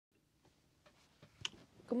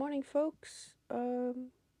Good morning, folks.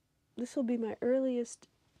 This will be my earliest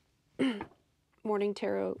morning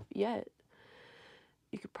tarot yet.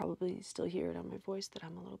 You could probably still hear it on my voice that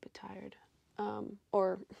I'm a little bit tired.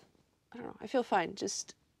 Or, I don't know, I feel fine,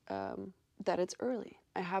 just that it's early.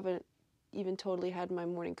 I haven't even totally had my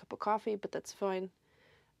morning cup of coffee, but that's fine.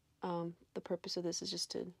 The purpose of this is just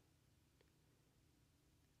to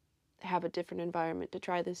have a different environment to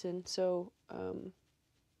try this in. So,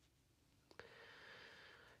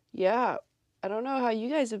 yeah, I don't know how you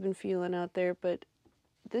guys have been feeling out there, but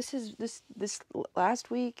this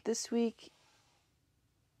last week, this week,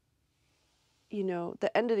 you know,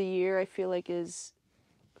 the end of the year, I feel like is,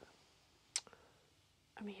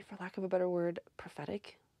 I mean, for lack of a better word,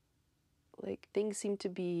 prophetic. Like, things seem to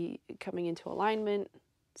be coming into alignment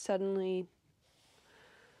suddenly.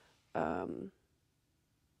 It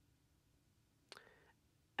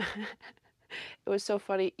was so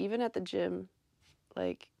funny, even at the gym,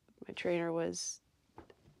 like, my trainer was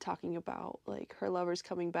talking about, like, her lover's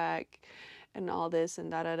coming back and all this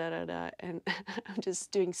and da-da-da-da-da, and I'm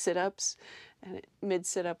just doing sit-ups, and mid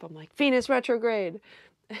sit-up, I'm like, Venus retrograde!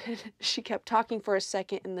 And she kept talking for a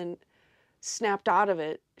second and then snapped out of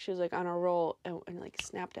it. She was, like, on a roll and like,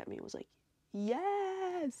 snapped at me and was like,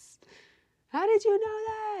 yes! How did you know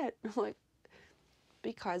that? I'm like,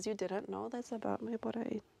 because you didn't know that's about me, but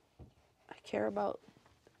I care about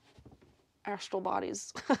astral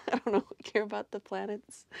bodies. I don't know, I care about the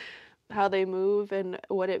planets, how they move, and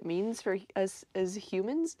what it means for us as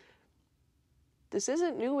humans. This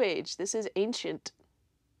isn't New Age. This is ancient.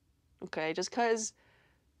 Okay, just because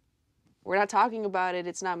we're not talking about it,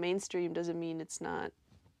 it's not mainstream, doesn't mean it's not,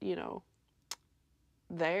 you know,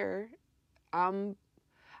 there.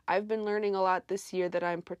 I've been learning a lot this year that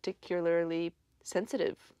I'm particularly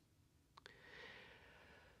sensitive.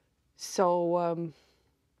 So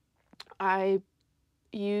I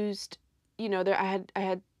used, you know, I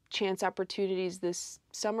had chance opportunities this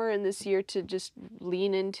summer and this year to just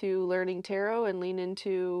lean into learning tarot and lean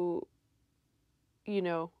into, you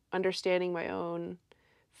know, understanding my own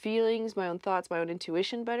feelings, my own thoughts, my own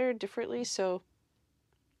intuition better, differently. So,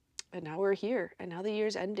 and now we're here, and now the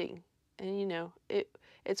year's ending, and you know,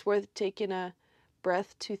 it's worth taking a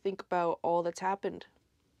breath to think about all that's happened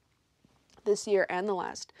this year and the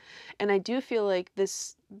last. And I do feel like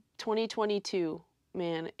this 2022,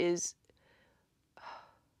 man, is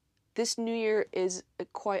this new year is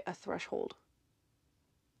quite a threshold.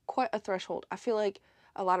 Quite a threshold. I feel like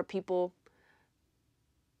a lot of people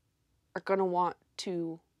are going to want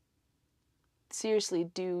to seriously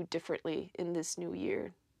do differently in this new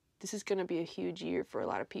year. This is going to be a huge year for a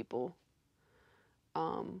lot of people.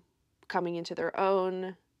 Coming into their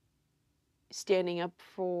own, standing up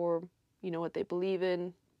for, you know, what they believe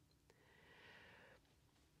in.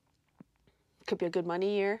 Could be a good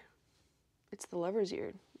money year. It's the Lover's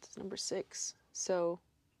year. It's number 6. So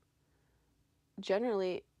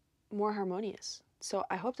generally more harmonious. So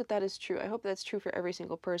I hope that that is true. I hope that's true for every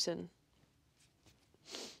single person.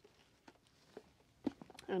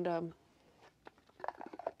 And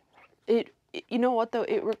you know what though,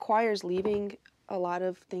 it requires leaving a lot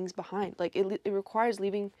of things behind. Like it requires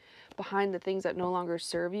leaving behind the things that no longer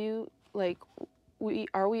serve you. Like we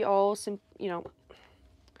all you know,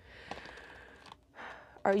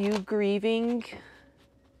 are you grieving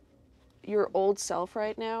your old self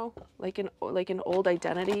right now, like an old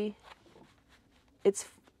identity? It's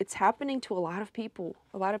happening to a lot of people.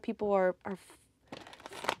 A lot of people are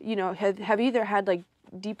you know, have either had like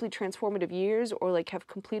deeply transformative years or like have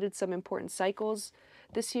completed some important cycles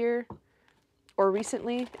this year or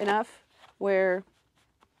recently enough where,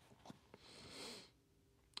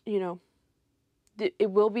 you know, it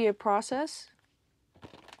will be a process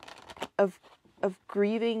of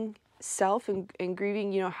grieving self and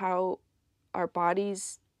grieving, you know, how our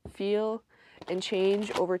bodies feel and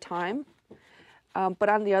change over time. But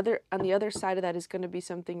on the other side of that is going to be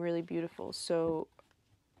something really beautiful. So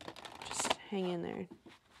just hang in there.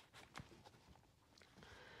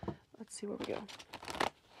 Let's see where we go.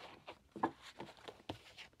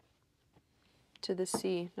 To the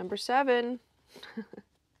sea. Number 7.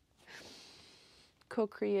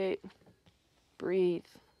 Co-create. Breathe.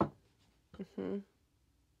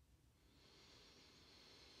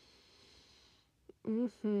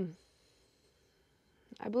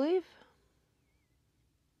 I believe.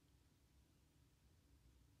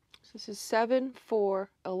 So this is 7, 4,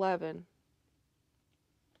 11.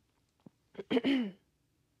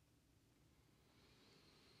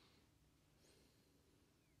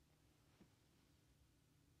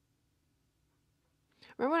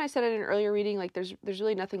 Remember when I said in an earlier reading, like there's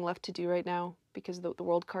really nothing left to do right now because the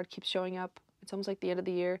world card keeps showing up? It's almost like the end of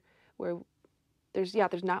the year where there's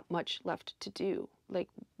not much left to do. Like,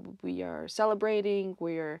 we are celebrating,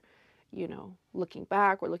 we're, looking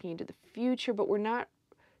back, we're looking into the future, but we're not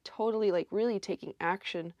totally like really taking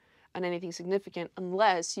action on anything significant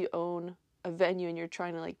unless you own a venue and you're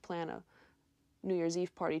trying to like plan a New Year's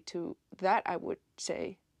Eve party to that. I would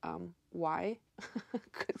say, why?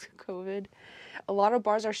 Because COVID. A lot of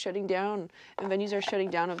bars are shutting down and venues are shutting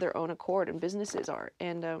down of their own accord, and businesses are.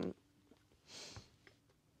 And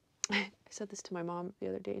I said this to my mom the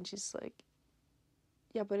other day, and she's like,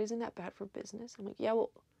 yeah, but isn't that bad for business? I'm like, yeah, well,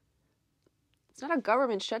 it's not a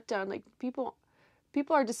government shutdown. Like, people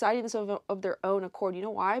are deciding this of their own accord. You know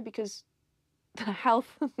why? Because the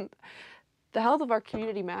health of our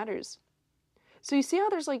community matters. So you see how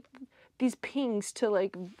there's like these pings to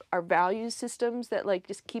like our value systems that like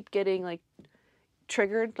just keep getting like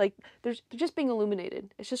triggered. Like, they're just being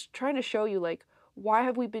illuminated. It's just trying to show you like, why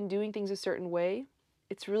have we been doing things a certain way?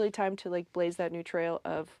 It's really time to like blaze that new trail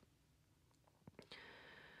of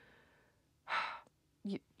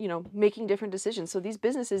making different decisions. So these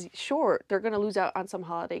businesses, sure, they're going to lose out on some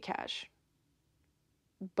holiday cash,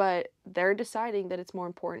 but they're deciding that it's more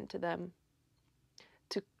important to them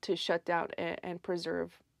to shut down and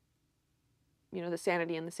preserve, the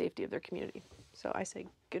sanity and the safety of their community. So I say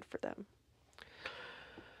good for them.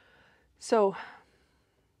 So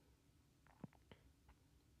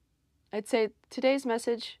I'd say today's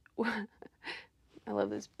message, I love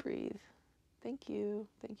this, breathe. Thank you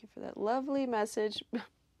for that lovely message.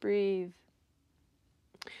 Breathe.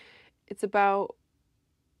 It's about,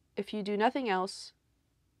 if you do nothing else,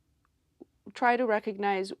 try to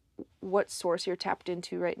recognize what source you're tapped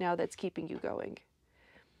into right now that's keeping you going.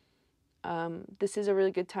 This is a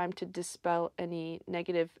really good time to dispel any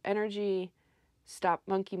negative energy. Stop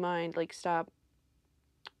monkey mind, like stop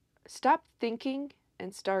thinking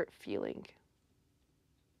and start feeling.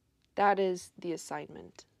 That is the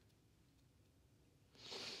assignment.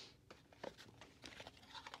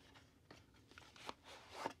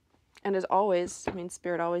 And as always,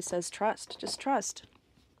 Spirit always says trust. Just trust.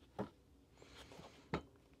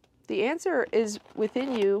 The answer is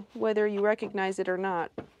within you, whether you recognize it or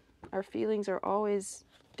not. Our feelings are always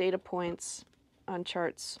data points on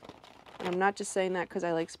charts. And I'm not just saying that because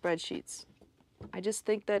I like spreadsheets. I just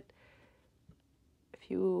think that if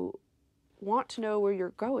you want to know where you're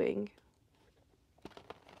going,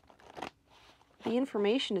 the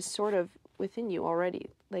information is sort of within you already.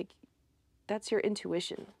 Like, that's your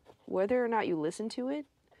intuition. Whether or not you listen to it,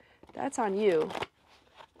 that's on you.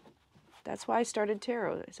 That's why I started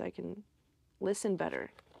tarot, so I can listen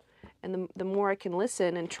better. And the more I can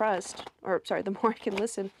listen and trust, the more I can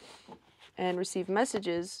listen and receive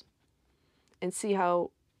messages and see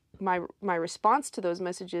how my response to those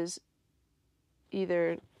messages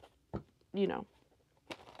either,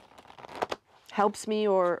 helps me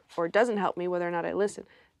or doesn't help me, whether or not I listen.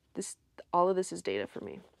 All of this is data for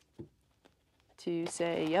me to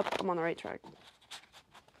say, yep, I'm on the right track.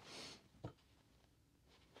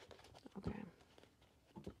 Okay.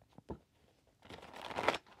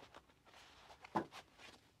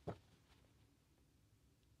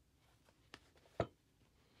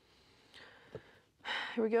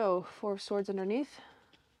 Here we go. Four of Swords underneath.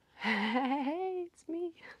 Hey, it's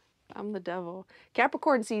me. I'm the devil.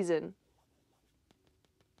 Capricorn season.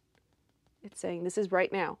 It's saying this is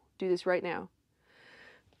right now. Do this right now.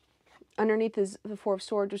 Underneath is the Four of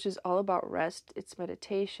Swords, which is all about rest. It's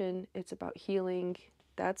meditation. It's about healing.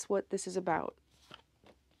 That's what this is about.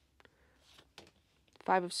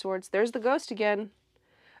 Five of Swords. There's the ghost again.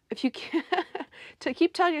 If you can, to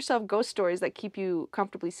keep telling yourself ghost stories that keep you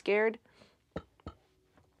comfortably scared,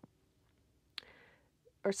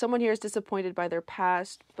 or someone here is disappointed by their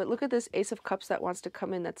past, but look at this Ace of Cups that wants to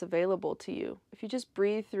come in, that's available to you. If you just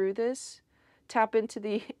breathe through this, tap into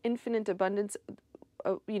the infinite abundance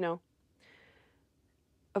of,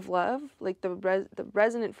 of love, like the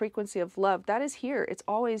resonant frequency of love, that is here. It's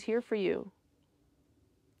always here for you.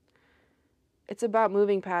 It's about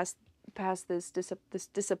moving past this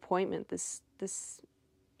disappointment, this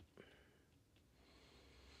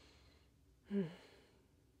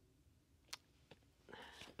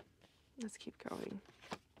Let's keep going.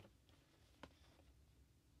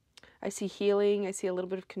 I see healing. I see a little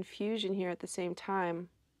bit of confusion here at the same time.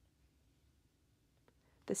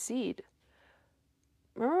 The seed.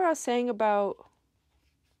 Remember what I was saying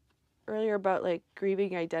earlier about like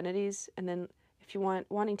grieving identities, and then if you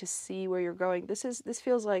wanting to see where you're going, this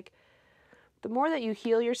feels like the more that you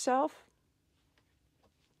heal yourself,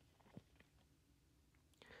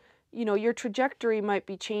 your trajectory might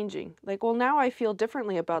be changing. Like, well, now I feel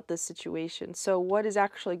differently about this situation. So what is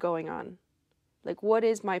actually going on? Like, what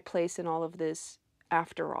is my place in all of this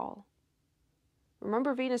after all?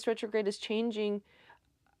 Remember, Venus retrograde is changing.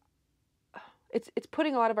 It's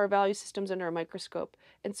putting a lot of our value systems under a microscope.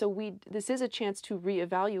 And so this is a chance to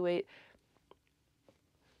reevaluate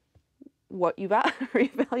what you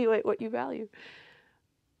reevaluate what you value.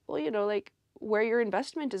 Well, you know, like where your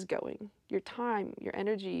investment is going, your time, your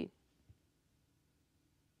energy.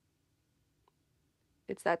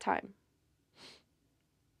 It's that time.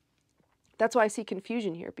 That's why I see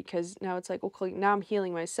confusion here, because now it's like, okay, now I'm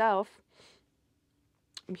healing myself.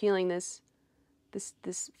 I'm healing this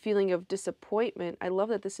feeling of disappointment. I love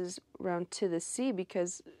that this is round to the sea,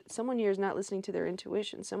 because someone here is not listening to their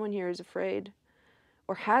intuition. Someone here is afraid,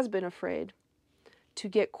 or has been afraid, to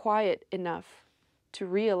get quiet enough to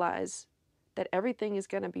realize that everything is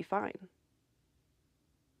going to be fine.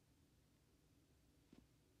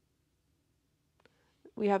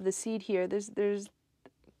 We have the seed here. There's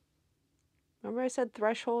remember I said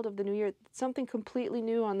threshold of the new year? Something completely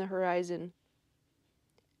new on the horizon.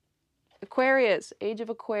 Aquarius, age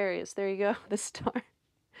of Aquarius. There you go, the star.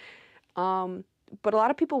 But a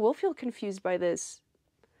lot of people will feel confused by this,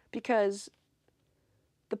 because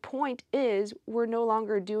the point is we're no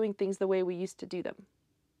longer doing things the way we used to do them.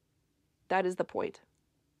 That is the point.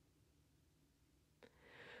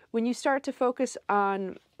 When you start to focus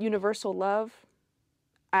on universal love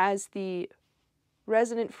as the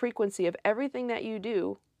resonant frequency of everything that you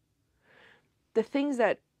do, the things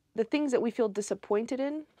that we feel disappointed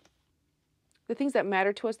in, the things that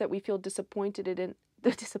matter to us that we feel disappointed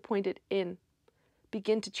in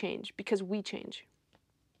begin to change, because we change.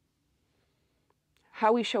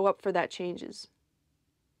 How we show up for that changes.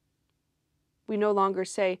 We no longer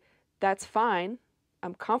say, that's fine,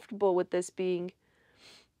 I'm comfortable with this being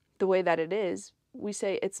the way that it is. We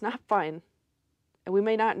say, it's not fine. And we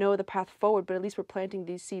may not know the path forward, but at least we're planting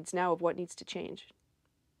these seeds now of what needs to change.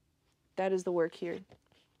 That is the work here.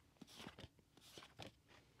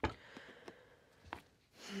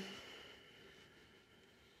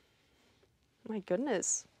 My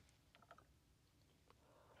goodness.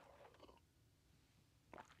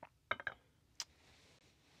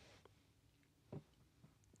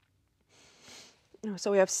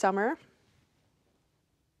 So we have Summer,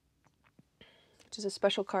 which is a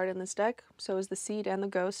special card in this deck. So is the Seed and the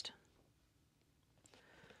Ghost.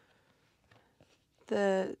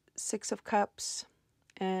 The Six of Cups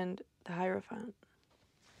and the Hierophant.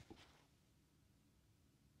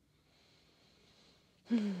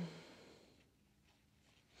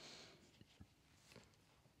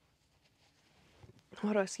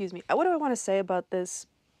 Excuse me. What do I want to say about this?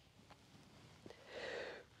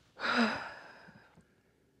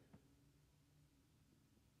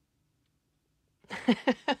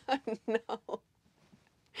 No.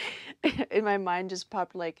 In my mind just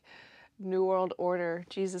popped like New World Order,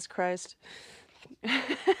 Jesus Christ.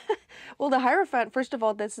 Well, the Hierophant, first of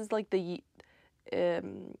all, this is like the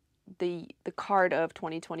card of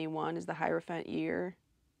 2021 is the Hierophant year.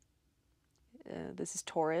 This is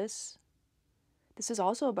Taurus. This is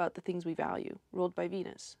also about the things we value, ruled by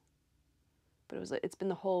Venus. But it's been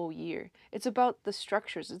the whole year. It's about the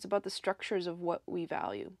structures. It's about the structures of what we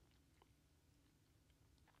value.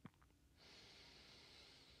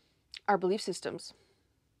 Our belief systems.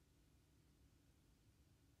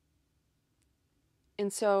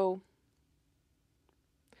 And so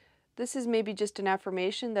this is maybe just an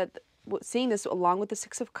affirmation that seeing this along with the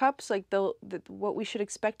Six of Cups, like what we should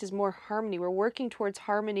expect is more harmony. We're working towards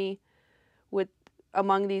harmony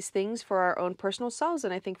among these things for our own personal selves,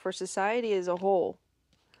 and I think for society as a whole.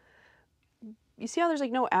 You see how there's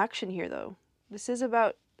like no action here, though. This is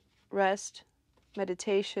about rest,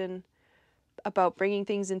 meditation, about bringing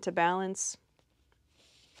things into balance.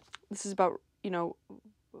 This is about,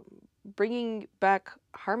 bringing back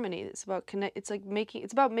harmony. It's about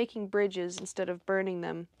it's about making bridges instead of burning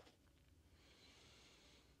them.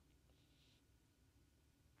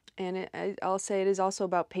 And I'll say it is also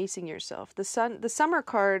about pacing yourself. The Summer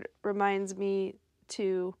card reminds me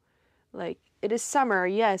to, like, it is summer.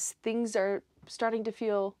 Yes, things are starting to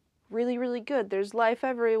feel really, really good. There's life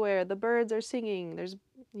everywhere. The birds are singing. There's,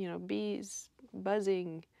 bees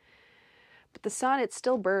buzzing. But the sun, it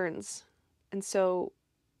still burns. And so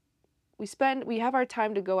we have our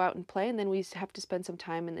time to go out and play, and then we have to spend some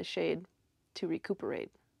time in the shade to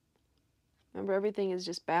recuperate. Remember, everything is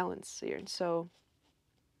just balance here. And so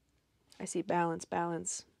I see balance,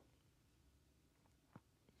 balance.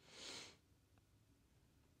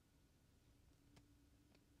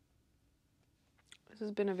 This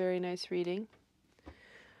has been a very nice reading.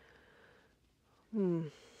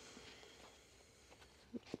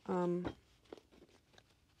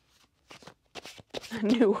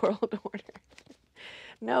 New world order.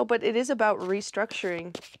 No, but it is about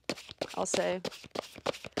restructuring, I'll say.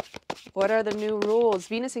 What are the new rules?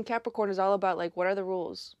 Venus in Capricorn is all about, like, what are the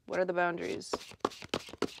rules? What are the boundaries?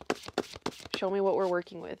 Show me what we're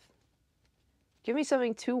working with. Give me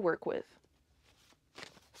something to work with.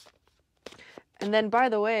 And then, by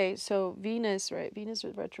the way, so Venus, right? Venus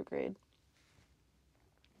is retrograde.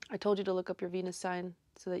 I told you to look up your Venus sign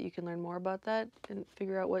so that you can learn more about that and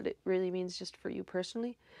figure out what it really means just for you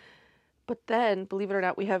personally. But then, believe it or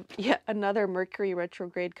not, we have yet another Mercury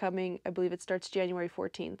retrograde coming. I believe it starts January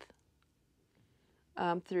 14th.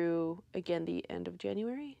 Through, again, the end of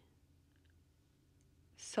January.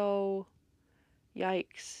 So,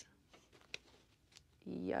 yikes.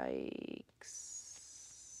 Yikes.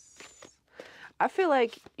 I feel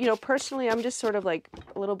like, you know, personally, I'm just sort of like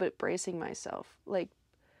a little bit bracing myself. Like,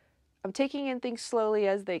 I'm taking in things slowly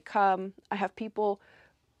as they come. I have people,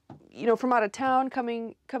 you know, from out of town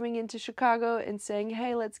coming into Chicago and saying,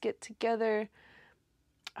 hey, let's get together.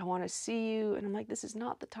 I want to see you. And I'm like, this is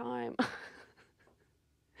not the time.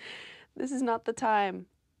 This is not the time.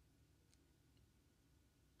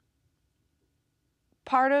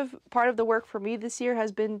 Part of the work for me this year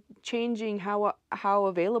has been changing how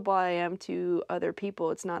available I am to other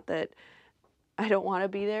people. It's not that I don't want to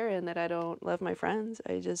be there and that I don't love my friends.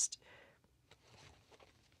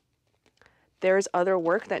 There's other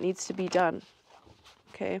work that needs to be done.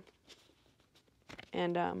 Okay.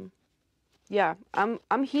 And yeah,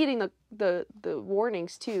 I'm heeding the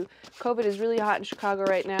warnings too. COVID is really hot in Chicago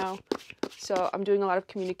right now. So I'm doing a lot of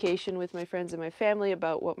communication with my friends and my family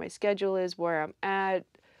about what my schedule is, where I'm at,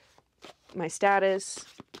 my status,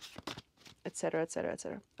 etc., etc.,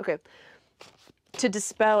 etc. Okay. To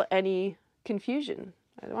dispel any confusion.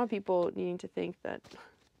 I don't want people needing to think that,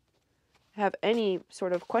 have any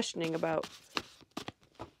sort of questioning about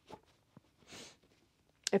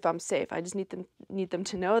if I'm safe. I just need them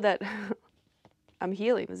to know that I'm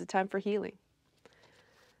healing. There's a time for healing.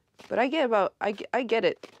 But I get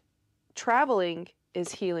it. Traveling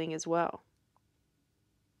is healing as well.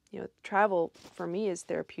 You know, travel for me is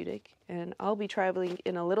therapeutic, and I'll be traveling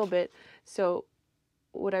in a little bit. So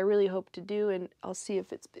what I really hope to do, and I'll see if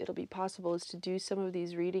it'll be possible, is to do some of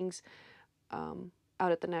these readings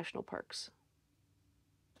out at the national parks.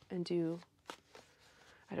 And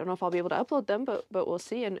I don't know if I'll be able to upload them, but we'll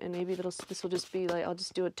see. And maybe this will just be like, I'll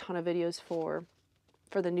just do a ton of videos for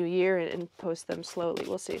the new year and post them slowly.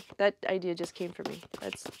 We'll see. That idea just came from me.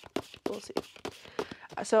 We'll see.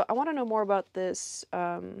 So I want to know more about this.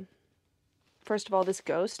 First of all, this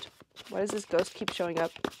ghost. Why does this ghost keep showing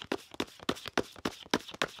up?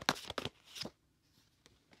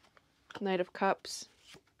 Knight of Cups.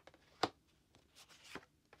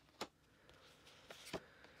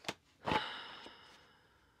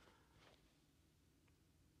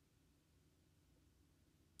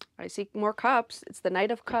 I see more cups. It's the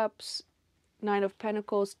Knight of Cups, Nine of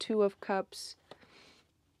Pentacles, Two of Cups,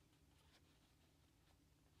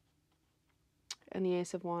 and the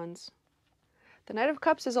Ace of Wands. The Knight of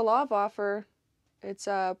Cups is a love offer. It's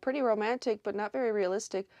pretty romantic, but not very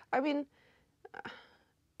realistic. I mean,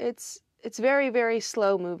 it's very, very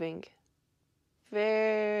slow moving.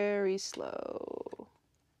 Very slow.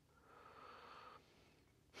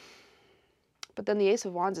 But then the Ace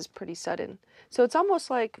of Wands is pretty sudden. So it's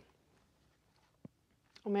almost like,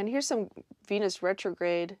 oh man, here's some Venus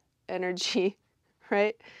retrograde energy,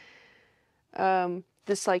 right?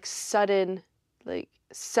 This like sudden, like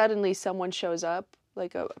suddenly someone shows up,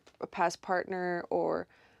 like a past partner or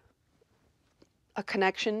a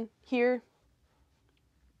connection here.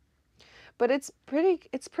 But it's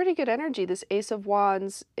pretty good energy. This Ace of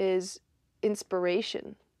Wands is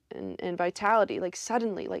inspiration and vitality. Like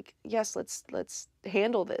suddenly, like, yes, let's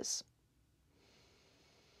handle this.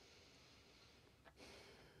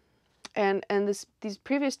 And these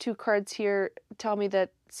previous two cards here tell me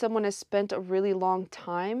that someone has spent a really long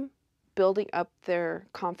time building up their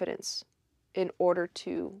confidence in order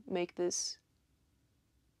to make this,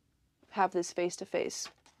 have this face-to-face.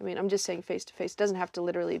 I mean, I'm just saying face-to-face. It doesn't have to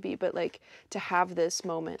literally be, but like to have this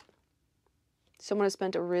moment. Someone has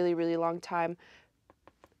spent a really, really long time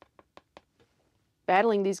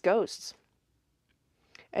battling these ghosts.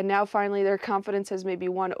 And now finally their confidence has maybe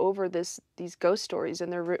won over these ghost stories,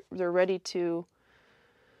 and they're ready to.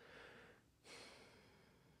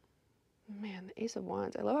 Man, the Ace of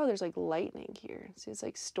Wands. I love how there's like lightning here. See, it's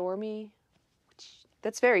like stormy.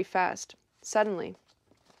 That's very fast. Suddenly.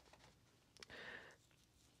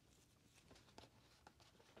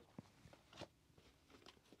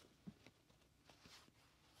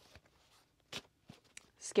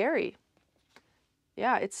 Scary.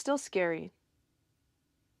 Yeah, it's still scary.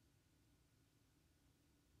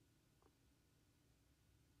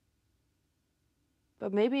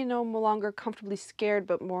 But maybe no longer comfortably scared,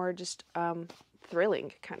 but more just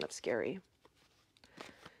thrilling, kind of scary.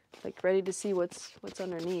 Like ready to see what's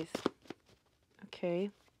underneath. Okay.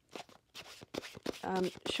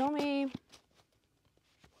 Show me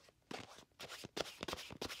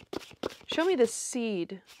the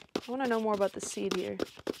seed. I want to know more about the seed here.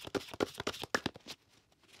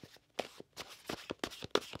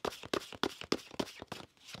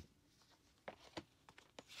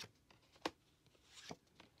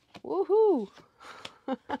 Woohoo!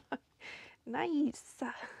 Nice.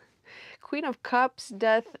 Queen of Cups,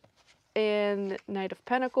 Death, and Knight of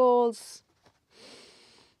Pentacles.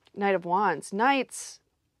 Knight of Wands. Knights.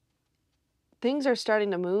 Things are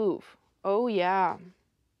starting to move. Oh, yeah.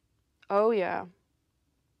 Oh, yeah.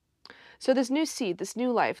 So this new seed, this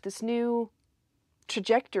new life, this new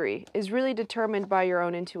trajectory is really determined by your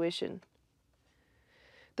own intuition.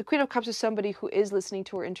 The Queen of Cups is somebody who is listening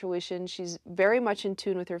to her intuition. She's very much in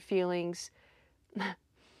tune with her feelings.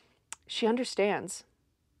 She understands.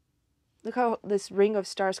 Look how this ring of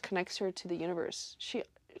stars connects her to the universe.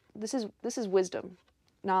 This is wisdom,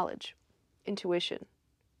 knowledge, intuition,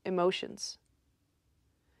 emotions.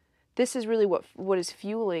 This is really what is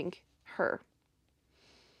fueling her.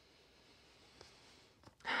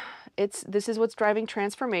 This is what's driving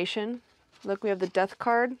transformation. Look, we have the Death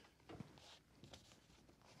card.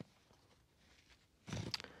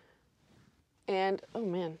 And oh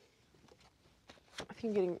man, I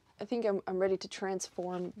think I'm ready to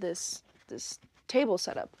transform this table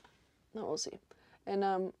setup. No, we'll see. And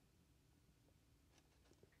I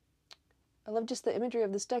love just the imagery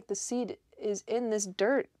of this deck. The seed is in this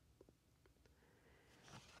dirt.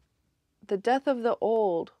 The death of the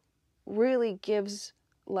old really gives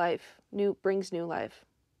life, brings new life.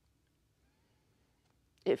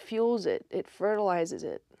 It fuels it, it fertilizes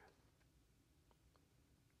it.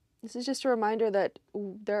 This is just a reminder that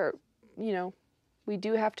we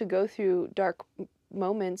do have to go through dark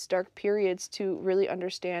moments, dark periods to really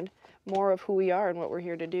understand more of who we are and what we're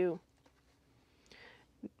here to do.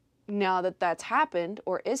 Now that that's happened,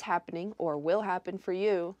 or is happening, or will happen for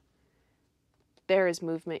you, there is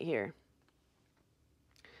movement here.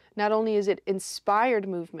 Not only is it inspired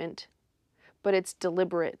movement, but it's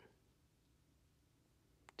deliberate.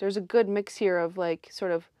 There's a good mix here of like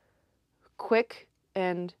sort of quick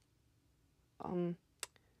and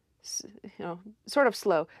sort of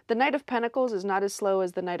slow. The Knight of Pentacles is not as slow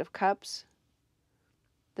as the Knight of Cups.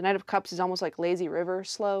 The Knight of Cups is almost like lazy river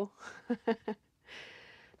slow.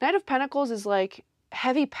 Knight of Pentacles is like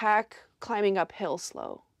heavy pack climbing uphill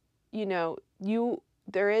slow.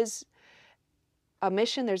 There is a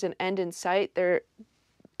mission, there's an end in sight.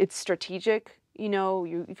 It's strategic.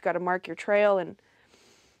 You've got to mark your trail and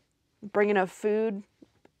bring enough food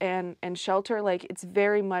and shelter. Like, it's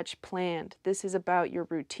very much planned. This is about your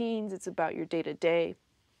routines. It's about your day-to-day.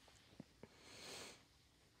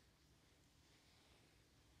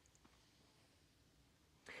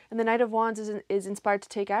 And the Knight of Wands is inspired to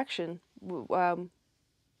take action. Well,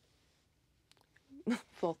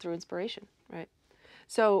 through inspiration, right?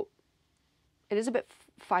 So it is a bit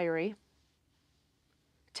fiery.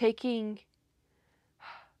 Taking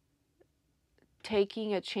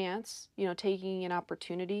a chance, taking an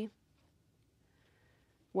opportunity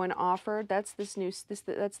when offered. That's this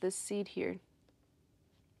seed here.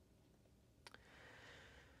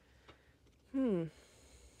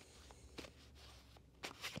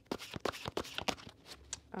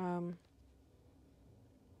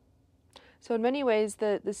 So in many ways,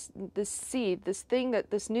 this seed,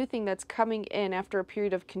 this new thing that's coming in after a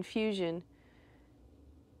period of confusion,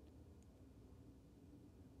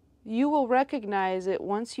 you will recognize it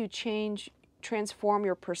once you transform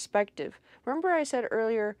your perspective. Remember I said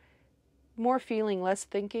earlier, more feeling, less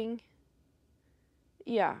thinking?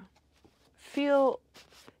 Yeah. You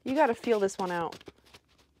got to feel this one out.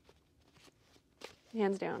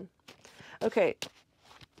 Hands down. Okay.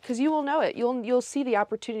 Because you will know it. You'll see the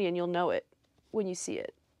opportunity and you'll know it when you see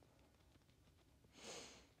it.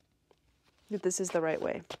 That this is the right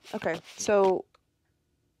way. Okay. So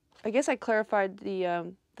I guess I clarified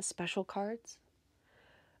the special cards.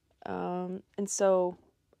 And so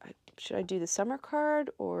should I do the summer card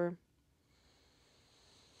or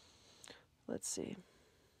let's see.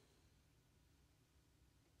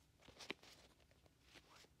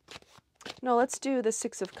 No, let's do the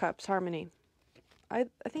Six of Cups, Harmony. I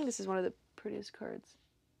think this is one of the prettiest cards.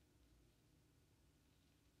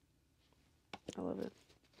 I love it.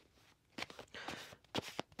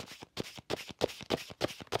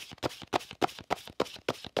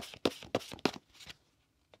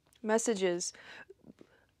 Messages.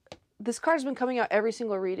 this card's been coming out every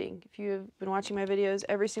single reading. If you've been watching my videos,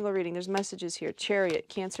 every single reading, there's messages here. Chariot,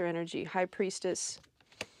 Cancer energy, High Priestess,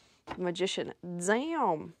 Magician.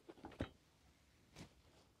 Damn.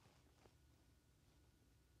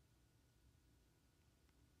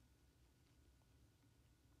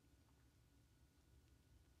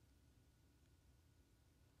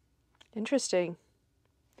 Interesting.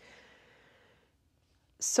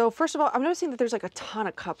 So first of all, I'm noticing that there's like a ton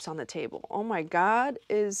of cups on the table. Oh my God,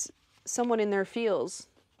 is someone in their feels,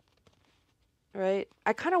 right?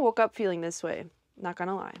 I kind of woke up feeling this way. Not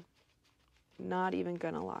gonna lie. Not even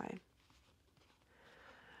gonna lie.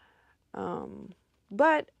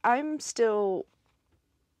 But I'm still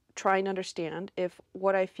trying to understand if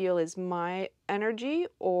what I feel is my energy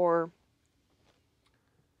or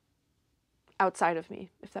outside of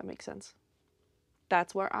me, if that makes sense.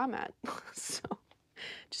 That's where I'm at. So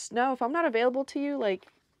just know if I'm not available to you, like,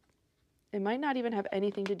 it might not even have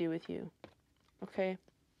anything to do with you. Okay?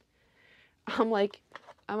 I'm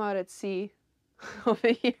out at sea over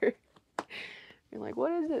here. You're like,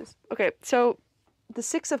 what is this? Okay, so the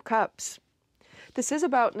Six of Cups. This is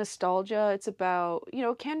about nostalgia. It's about, you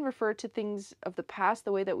know, it can refer to things of the past,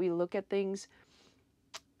 the way that we look at things.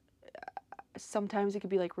 Sometimes it could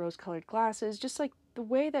be like rose-colored glasses, just like the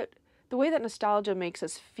way that nostalgia makes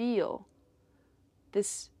us feel.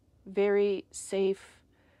 This very safe,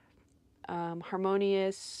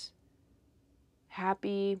 harmonious,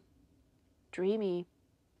 happy, dreamy.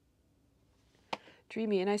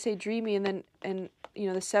 And I say dreamy, and you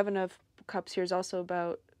know, the Seven of Cups here is also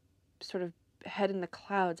about sort of head in the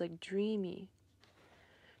clouds, like dreamy.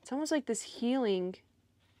 It's almost like this healing.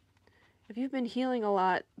 If you've been healing a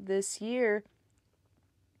lot this year,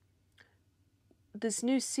 this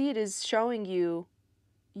new seed is showing you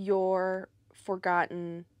your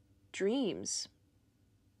forgotten dreams.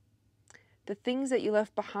 The things that you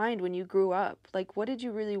left behind when you grew up. Like, what did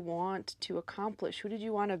you really want to accomplish? Who did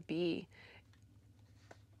you want to be?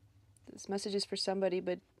 This message is for somebody,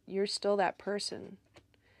 but you're still that person.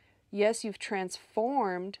 Yes, you've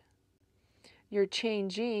transformed. You're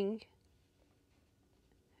changing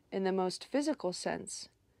in the most physical sense.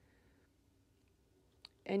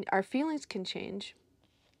 And our feelings can change.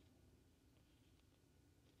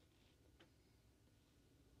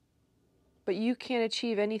 But you can't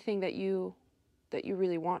achieve anything that you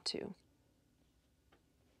really want to,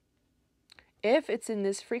 if it's in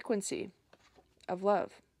this frequency of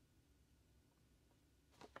love.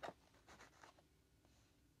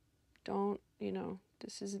 Don't, you know,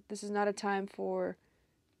 this is not a time for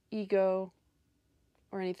ego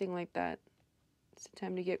or anything like that. It's a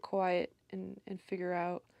time to get quiet and figure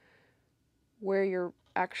out where you're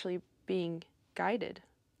actually being guided.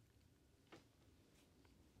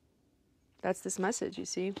 That's this message, you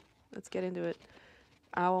see. Let's get into it.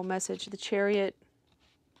 Owl message, the Chariot.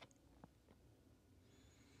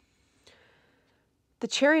 The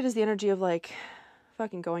Chariot is the energy of like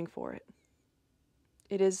fucking going for it.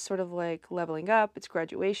 It is sort of like leveling up. It's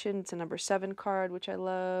graduation. It's a number 7 card, which I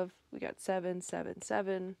love. We got 7, 7,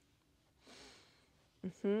 7.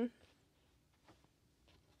 And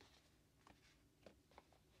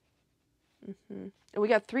we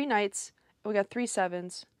got 3 knights. And we got 3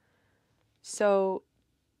 sevens. So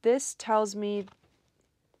this tells me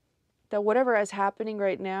that whatever is happening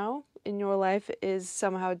right now in your life is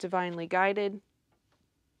somehow divinely guided.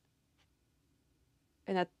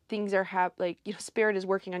 And that things are like, you know, Spirit is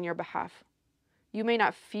working on your behalf. You may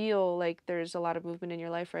not feel like there's a lot of movement in your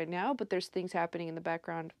life right now, but there's things happening in the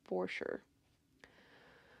background for sure.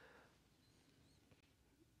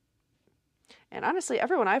 And honestly,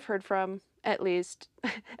 everyone I've heard from, at least,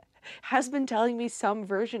 has been telling me some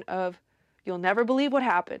version of, you'll never believe what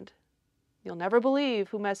happened. You'll never believe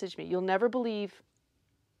who messaged me. You'll never believe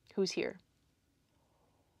who's here.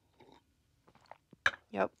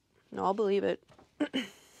 Yep. No, I'll believe it.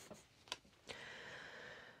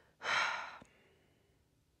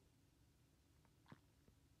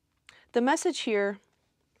 The message here,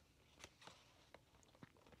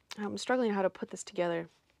 I'm struggling how to put this together.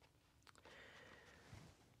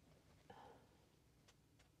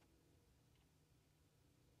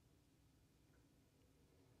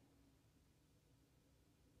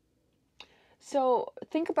 So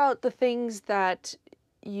think about the things that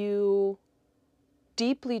you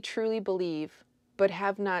deeply, truly believe, but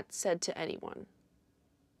have not said to anyone.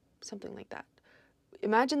 Something like that.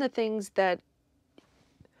 Imagine the things that,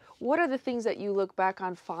 what are the things that you look back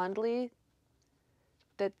on fondly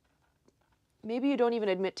that maybe you don't even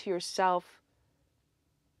admit to yourself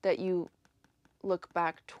that you look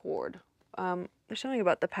back toward? There's something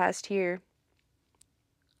about the past here.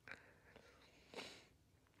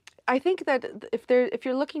 I think that if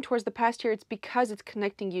you're looking towards the past here, it's because it's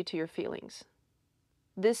connecting you to your feelings.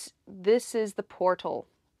 This is the portal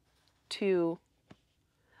to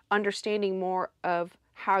understanding more of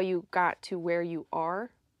how you got to where you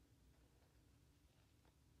are.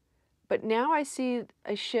 But now I see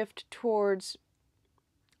a shift towards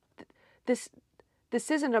this. This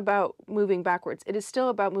isn't about moving backwards. It is still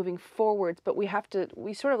about moving forwards, but we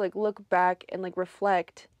sort of like look back and like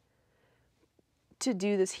reflect to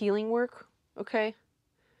do this healing work, okay?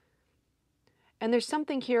 And there's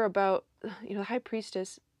something here about, the High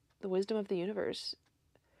Priestess, the wisdom of the universe.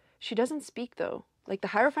 She doesn't speak though. Like the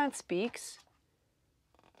Hierophant speaks,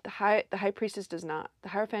 the High Priestess does not. The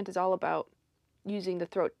Hierophant is all about using the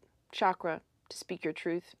throat chakra to speak your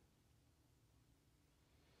truth.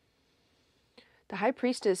 The High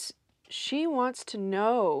Priestess, she wants to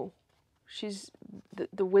know. She's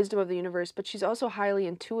the wisdom of the universe, but she's also highly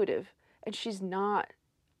intuitive, and she's not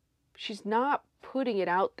putting it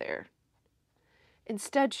out there.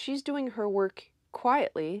 Instead, she's doing her work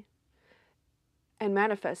quietly and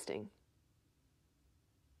manifesting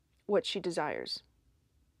what she desires.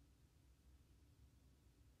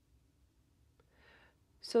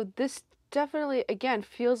 So this definitely, again,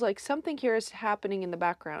 feels like something here is happening in the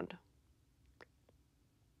background.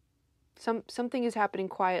 Something is happening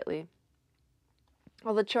quietly.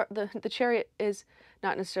 Well, the chariot is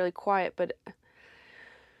not necessarily quiet, but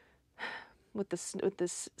with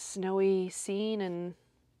this snowy scene, and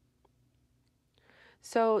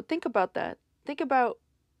so think about that. Think about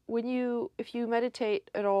if you meditate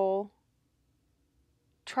at all,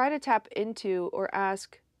 try to tap into or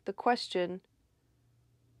ask the question,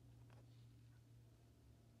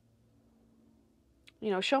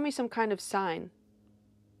 show me some kind of sign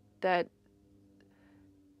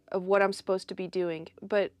of what I'm supposed to be doing.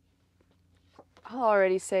 But I'll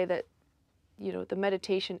already say that, the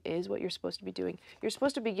meditation is what you're supposed to be doing. You're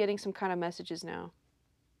supposed to be getting some kind of messages now.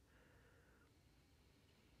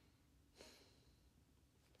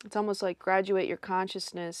 It's almost like graduate your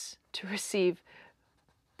consciousness to receive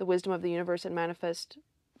the wisdom of the universe and manifest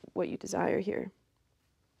what you desire here.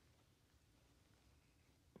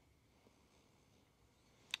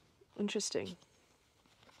 Interesting.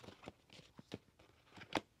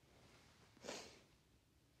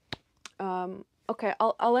 Okay,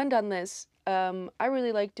 I'll end on this. I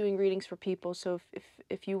really like doing readings for people, so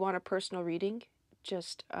if you want a personal reading,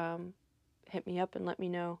 just hit me up and let me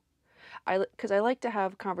know. Because I like to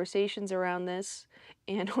have conversations around this,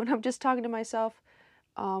 and when I'm just talking to myself,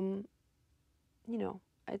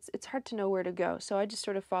 it's hard to know where to go. So I just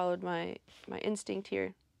sort of followed my instinct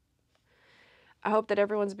here. I hope that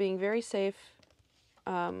everyone's being very safe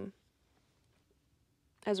as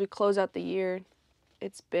we close out the year.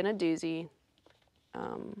 It's been a doozy.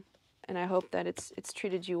 And I hope that it's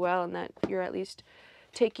treated you well, and that you're at least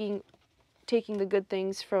taking the good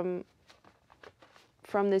things from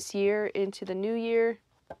this year into the new year,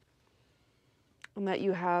 and that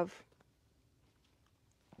you have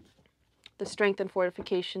the strength and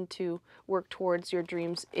fortification to work towards your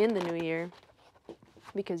dreams in the new year,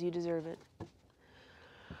 because you deserve it.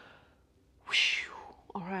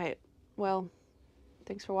 All right. Well,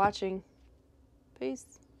 thanks for watching.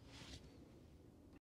 Peace.